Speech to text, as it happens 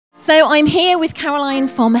So I'm here with Caroline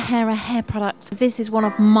from Herra Hair Products. This is one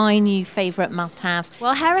of my new favourite must-haves.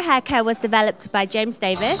 Well, Herra Hair Care was developed by James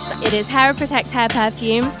Davis. It is Herra Protect Hair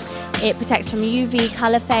Perfume. It protects from UV,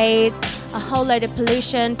 colour fade, a whole load of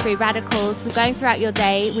pollution, free radicals. So going throughout your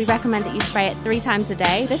day, we recommend that you spray it 3 times a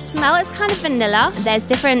day. The smell is kind of vanilla. There's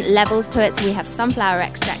different levels to it, so we have sunflower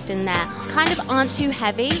extract in there. Kind of aren't too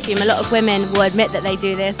heavy. A lot of women will admit that they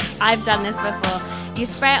do this. I've done this before. You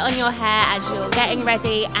spray it on your hair as you're getting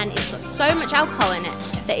ready, and it's got so much alcohol in it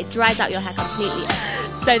that it dries out your hair completely.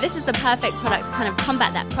 So this is the perfect product to kind of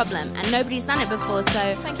combat that problem, and nobody's done it before,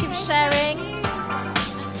 so Thank you for sharing.